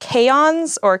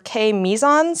kaons or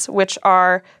K-mesons, which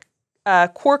are a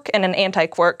quark and an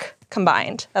antiquark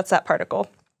combined. That's that particle.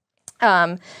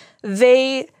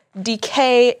 They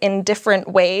decay in different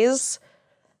ways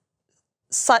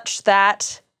such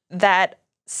that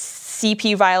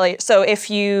CP violate. So if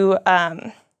you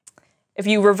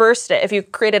reversed it, if you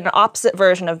created an opposite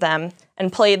version of them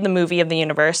and played the movie of the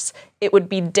universe, it would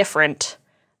be different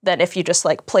than if you just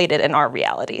like played it in our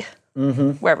reality,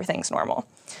 where everything's normal.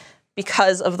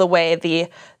 Because of the way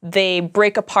they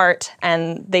break apart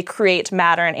and they create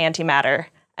matter and antimatter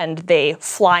and they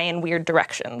fly in weird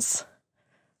directions.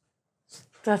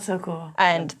 That's so cool.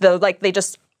 And they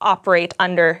just operate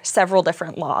under several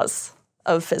different laws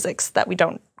of physics that we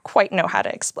don't quite know how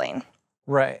to explain.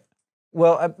 Right.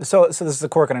 Well, so this is a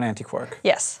quark and an antiquark.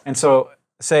 Yes. And so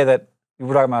say that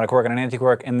we're talking about a quark and an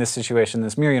antiquark. In this situation,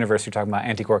 this mirror universe, you're talking about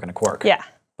antiquark and a quark. Yeah.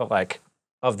 But like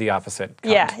of the opposite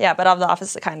kind. Yeah, but of the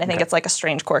opposite kind. I think it's like a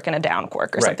strange quark and a down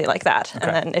quark or something like that. Okay.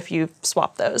 And then if you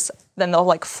swap those, then they'll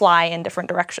like fly in different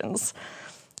directions.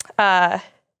 And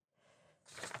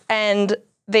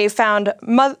they found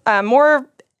more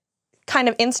kind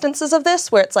of instances of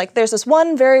this where it's like there's this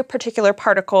one very particular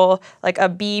particle, like a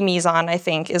B meson, I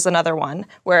think, is another one,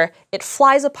 where it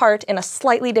flies apart in a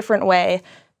slightly different way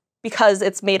because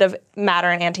it's made of matter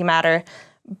and antimatter.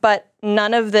 But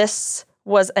none of this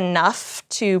was enough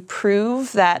to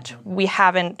prove that we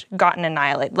haven't gotten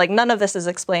annihilated. Like none of this has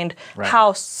explained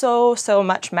how so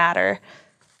much matter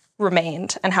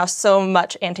remained and how so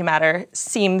much antimatter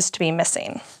seems to be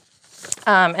missing.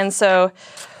 And so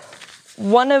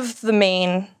one of the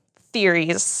main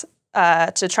theories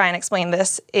to try and explain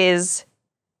this is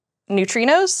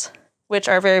neutrinos, which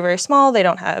are very, very small. They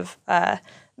don't have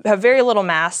very little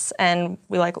mass, and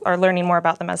we are learning more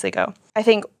about them as they go. I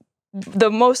think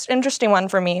the most interesting one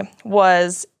for me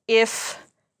was if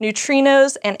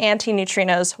neutrinos and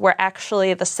antineutrinos were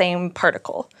actually the same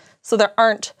particle. So there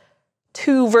aren't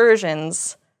two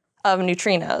versions of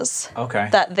neutrinos.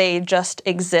 That they just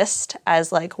exist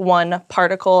as like one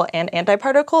particle and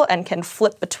antiparticle and can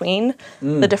flip between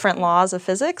the different laws of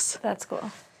physics. That's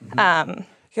cool. Yeah,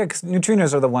 because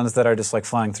neutrinos are the ones that are just like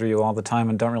flying through you all the time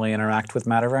and don't really interact with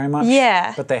matter very much.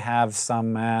 Yeah. But they have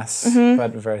some mass,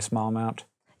 but a very small amount.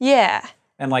 Yeah.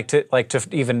 And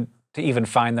to even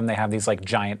find them, they have these like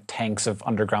giant tanks of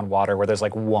underground water where there's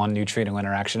like one neutrino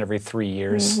interaction every 3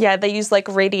 years. Yeah, they use like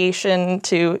radiation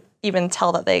to even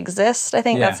tell that they exist. I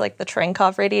think that's like the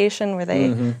Cherenkov radiation, where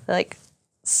they like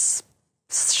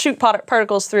shoot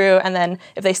particles through, and then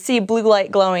if they see blue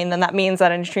light glowing, then that means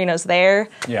that a neutrino's there.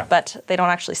 Yeah. But they don't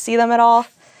actually see them at all.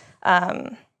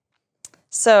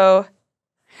 So,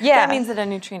 yeah. That means that a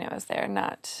neutrino is there,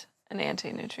 not an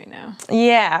antineutrino.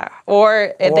 Yeah,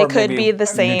 or they could be the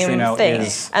same thing.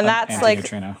 And that's like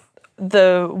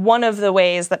one of the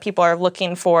ways that people are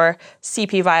looking for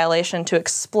CP violation to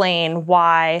explain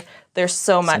why there's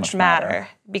so much matter.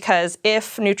 Because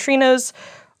if neutrinos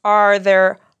are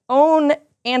their own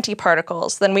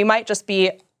antiparticles, then we might just be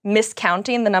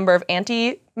miscounting the number of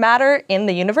antimatter in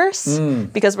the universe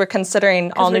because we're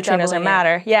considering all neutrinos are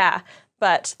matter. Yeah,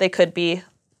 but they could be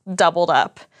doubled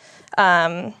up.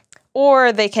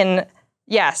 Or they can,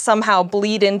 somehow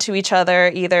bleed into each other,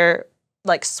 either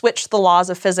like switch the laws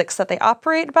of physics that they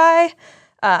operate by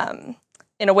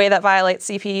in a way that violates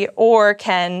CP, or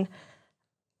can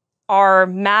our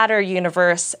matter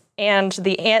universe and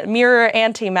the mirror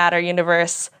antimatter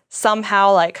universe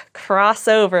somehow like cross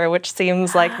over, which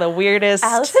seems like the weirdest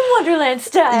Alice in Wonderland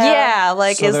style. Yeah,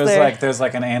 like so there's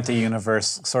like an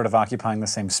anti-universe sort of occupying the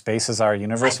same space as our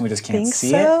universe, and we just can't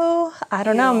see it. I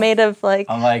don't know, made of like.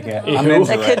 I like it. I'm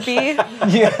into it. Could be.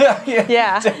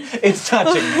 Yeah. It's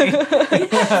touching me.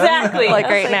 Exactly. Like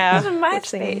right now. This is my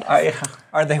space.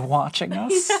 Are they watching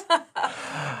us?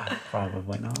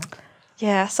 Probably not.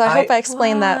 Yeah. So I hope I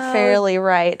explained that fairly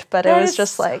right, but it was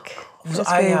just like it was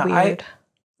very weird.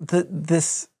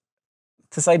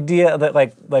 This idea that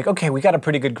like okay, we got a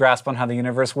pretty good grasp on how the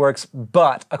universe works,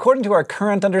 but according to our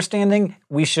current understanding,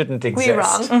 we shouldn't exist. We're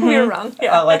wrong. We're wrong.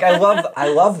 Yeah. I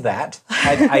love that.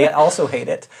 I also hate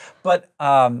it, but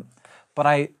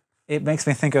it makes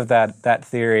me think of that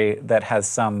theory that has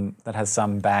some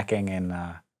backing in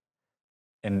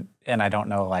and I don't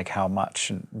know like how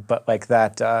much, but like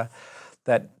that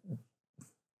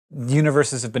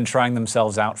universes have been trying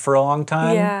themselves out for a long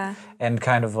time, and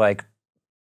kind of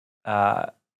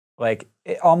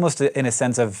almost in a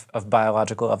sense of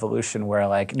biological evolution, where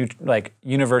like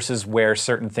universes where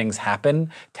certain things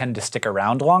happen tend to stick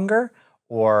around longer,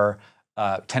 or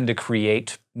tend to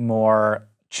create more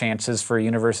chances for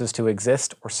universes to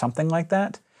exist, or something like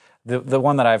that. The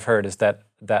one that I've heard is that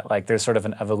like there's sort of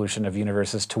an evolution of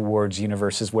universes towards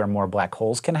universes where more black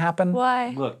holes can happen. Why?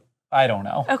 Look, I don't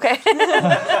know. Okay.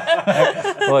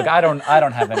 Look, I don't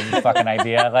have any fucking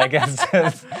idea. Like,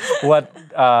 it's what,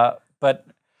 but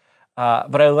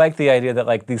I like the idea that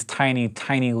like these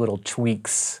tiny little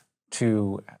tweaks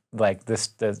to like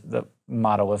the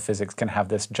model of physics can have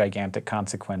this gigantic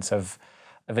consequence of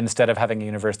instead of having a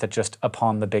universe that just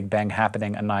upon the Big Bang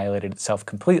happening annihilated itself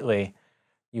completely,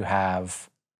 you have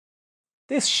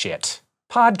this shit,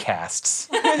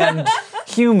 podcasts and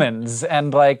humans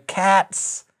and like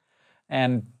cats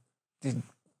and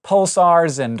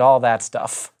pulsars and all that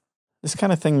stuff. This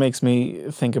kind of thing makes me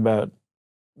think about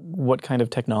what kind of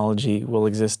technology will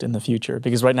exist in the future.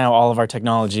 Because right now, all of our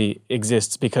technology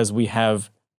exists because we have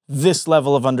this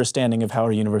level of understanding of how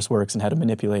our universe works and how to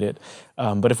manipulate it.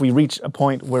 But if we reach a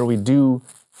point where we do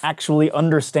actually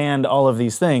understand all of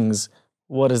these things,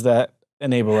 what does that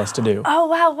enable us to do? Oh,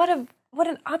 wow. What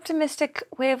an optimistic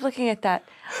way of looking at that.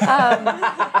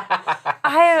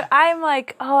 I'm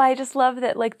like, I just love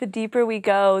that like the deeper we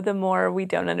go, the more we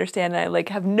don't understand. And I like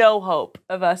have no hope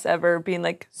of us ever being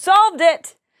like, solved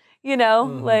it,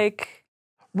 like.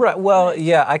 Right. Well,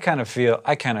 yeah, I kind of feel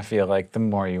like the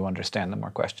more you understand, the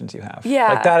more questions you have. Yeah.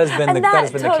 Like that has been the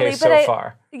case so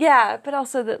far. Yeah, but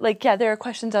also that like, there are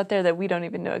questions out there that we don't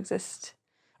even know exist.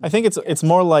 I think it's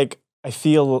more like I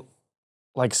feel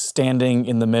like standing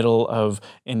in the middle of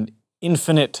an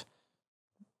infinite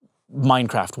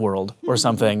Minecraft world or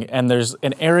something, and there's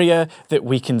an area that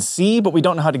we can see, but we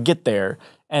don't know how to get there.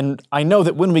 And I know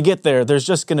that when we get there, there's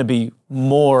just going to be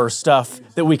more stuff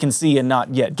that we can see and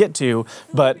not yet get to,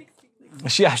 but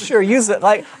Yeah, sure, use it.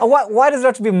 Like, why does it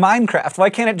have to be Minecraft? Why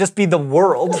can't it just be the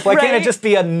world? Why can't it just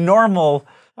be a normal...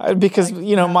 Because,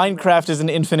 Minecraft is an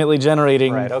infinitely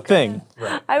generating thing.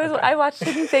 Right. I watched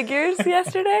Hidden Figures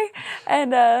yesterday,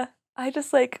 and I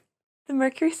just like, the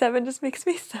Mercury 7 just makes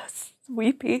me so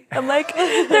weepy. I'm like,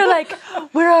 they're like,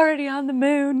 we're already on the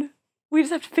moon. We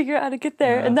just have to figure out how to get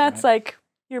there. And that's like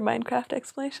your Minecraft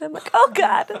explanation. I'm like, oh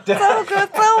God, so good,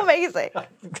 so amazing.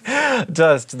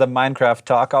 Does the Minecraft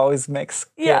talk always makes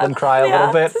Caitlin cry a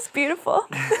little bit? This is beautiful.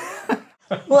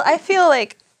 Well, I feel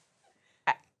like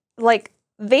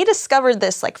they discovered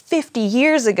this like 50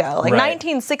 years ago. Like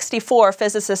 1964,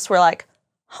 physicists were like,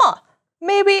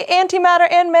 maybe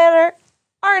antimatter and matter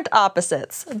aren't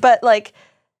opposites. But like...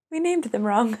 We named them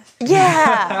wrong.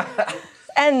 Yeah.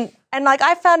 and like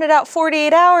I found it out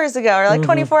 48 hours ago or like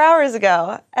 24 hours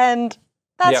ago. And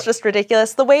that's just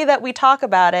ridiculous. The way that we talk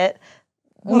about it...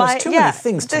 Well, there's too many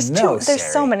things to know, There's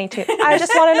so many too. I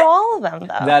just want to know all of them,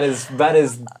 though. That is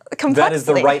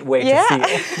the right way to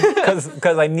feel.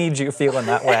 Because I need you feeling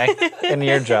that way in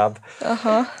your job.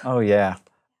 Oh, yeah.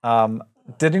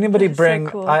 Did anybody bring...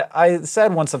 So cool. I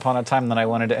said once upon a time that I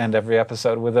wanted to end every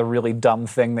episode with a really dumb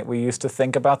thing that we used to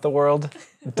think about the world.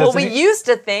 We used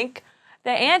to think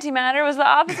that antimatter was the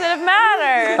opposite of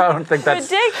matter. I don't think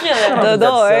that's ridiculous. That's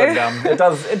so dumb.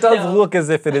 It does look as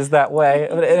if it is that way.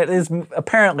 It is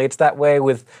apparently it's that way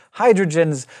with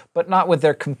hydrogens, but not with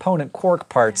their component quark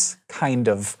parts. Kind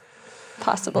of.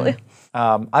 Possibly.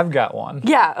 I've got one.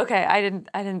 Yeah. Okay. I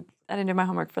didn't do my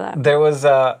homework for that. There was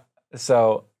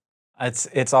so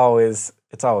it's always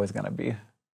going to be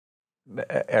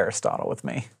Aristotle with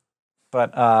me,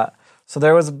 but so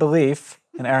there was a belief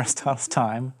in Aristotle's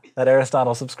time that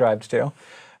Aristotle subscribed to,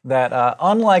 that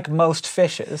unlike most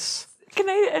fishes...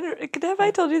 Have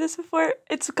I told you this before?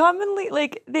 It's commonly,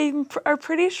 like, they are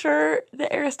pretty sure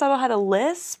that Aristotle had a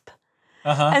lisp.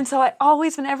 And so I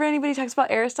always, whenever anybody talks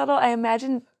about Aristotle, I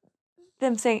imagine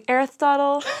them saying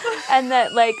Aristotle, and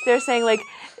that, like, they're saying, like,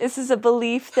 this is a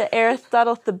belief that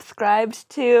Aristotle subscribed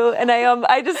to, and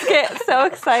I just get so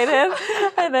excited,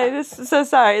 and so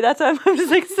sorry. That's why I'm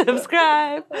just like,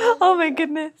 subscribe. Oh my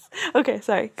goodness. Okay,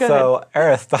 sorry. Go ahead. So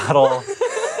Aristotle...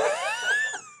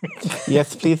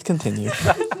 Yes, please continue.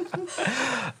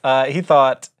 He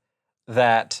thought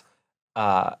that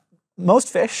most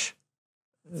fish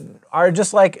are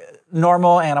just like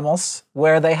normal animals,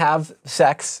 where they have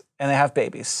sex and they have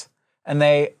babies. And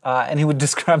he would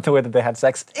describe the way that they had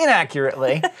sex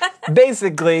inaccurately,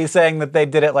 basically saying that they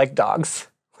did it like dogs,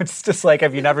 which is just like,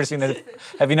 have you never seen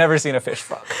a fish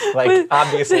fuck? Like,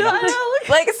 obviously not.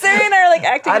 Like Ceri and I are like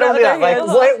acting out of their hands.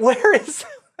 Like, where is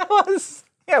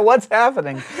what's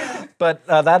happening? But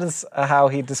that is how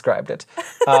he described it.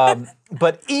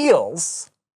 But eels,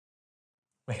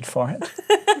 wait for it,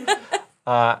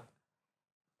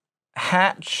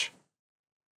 hatch.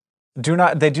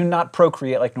 They do not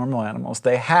procreate like normal animals.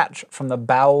 They hatch from the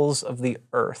bowels of the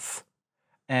earth.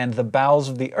 And the bowels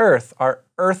of the earth are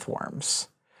earthworms.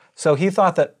 So he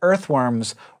thought that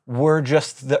earthworms were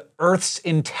just the earth's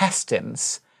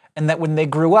intestines, and that when they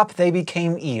grew up, they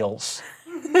became eels.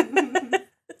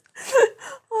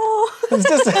 It's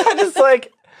just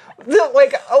like,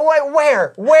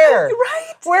 where?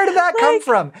 Right? Where did that come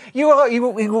from? You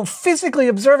were physically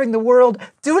observing the world,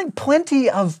 doing plenty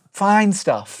of fine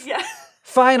stuff. Yeah.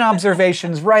 Fine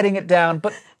observations, writing it down,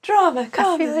 but... Drama,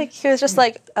 I feel like he was just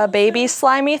like a baby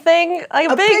slimy thing, like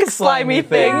a big slimy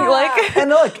thing. Yeah. Like, and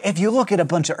look, if you look at a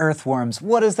bunch of earthworms,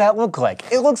 what does that look like?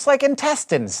 It looks like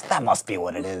intestines. That must be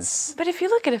what it is. But if you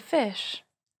look at a fish,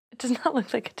 it does not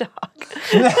look like a dog.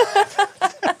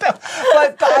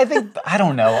 but I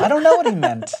don't know. I don't know what he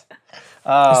meant.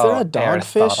 Oh, is there a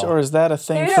dogfish, or is that a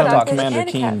thing from Commander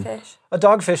Keen? A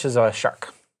dogfish is a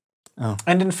shark. Oh.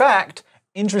 And in fact,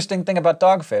 interesting thing about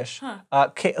dogfish,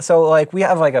 so like we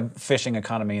have like a fishing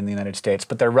economy in the United States,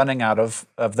 but they're running out of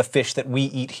the fish that we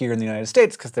eat here in the United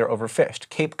States because they're overfished.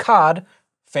 Cape Cod,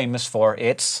 famous for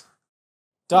its...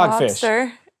 Dogfish.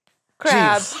 Lobster.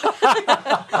 Crab.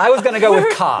 I was going to go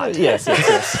with cod. Yes.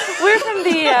 We're from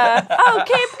the,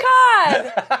 Cape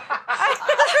Cod.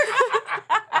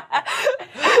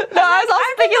 No, I was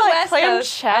also thinking like clam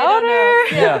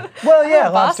chowder. Yeah. Well, yeah,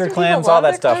 lobster, Boston clams, people all that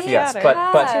love stuff, their yes.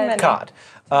 clam But chowder. cod.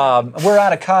 We're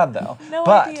out of cod, though. No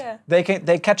but idea.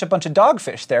 they catch a bunch of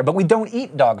dogfish there, but we don't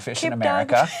eat dogfish in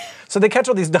America. So they catch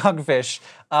all these dogfish,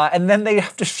 and then they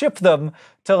have to ship them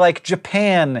to like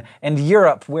Japan and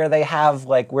Europe, where they have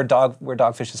like where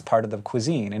dogfish is part of the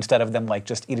cuisine, instead of them like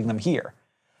just eating them here.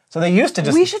 So they used to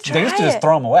just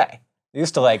throw them away. They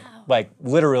used to like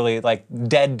literally like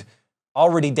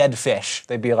already dead fish.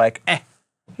 They'd be like, eh.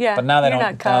 Yeah. But now they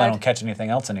don't catch anything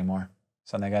else anymore.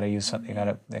 So they got to use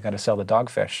they got to sell the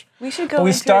dogfish. We should go. But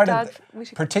we into started a dog, we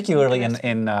should particularly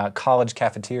in college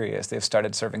cafeterias. They've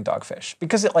started serving dogfish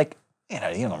because it you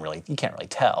can't really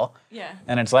tell. Yeah.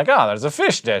 And it's like, oh, there's a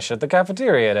fish dish at the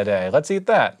cafeteria today. Let's eat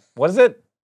that. What is it?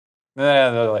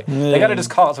 They're like, they got to just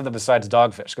call it something besides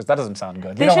dogfish because that doesn't sound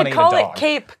good. They should call it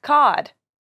Cape Cod.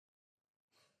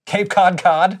 Cape Cod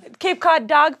cod? Cape Cod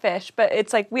dogfish, but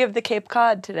it's like, we have the Cape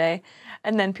Cod today.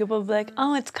 And then people will be like,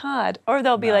 oh, it's cod. Or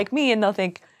they'll be like me and they'll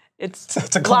think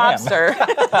it's a lobster.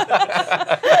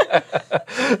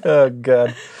 Oh,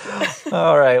 God.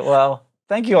 All right, well,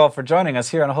 thank you all for joining us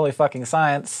here on Holy Fucking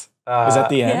Science. Is that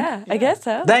the end? Yeah, I guess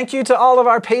so. Thank you to all of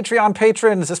our Patreon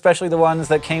patrons, especially the ones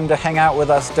that came to hang out with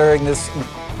us during this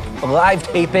live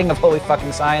taping of Holy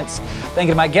Fucking Science. Thank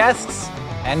you to my guests,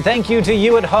 and thank you to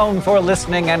you at home for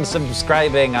listening and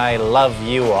subscribing. I love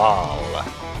you all.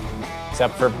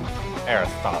 Except for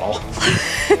Aristotle.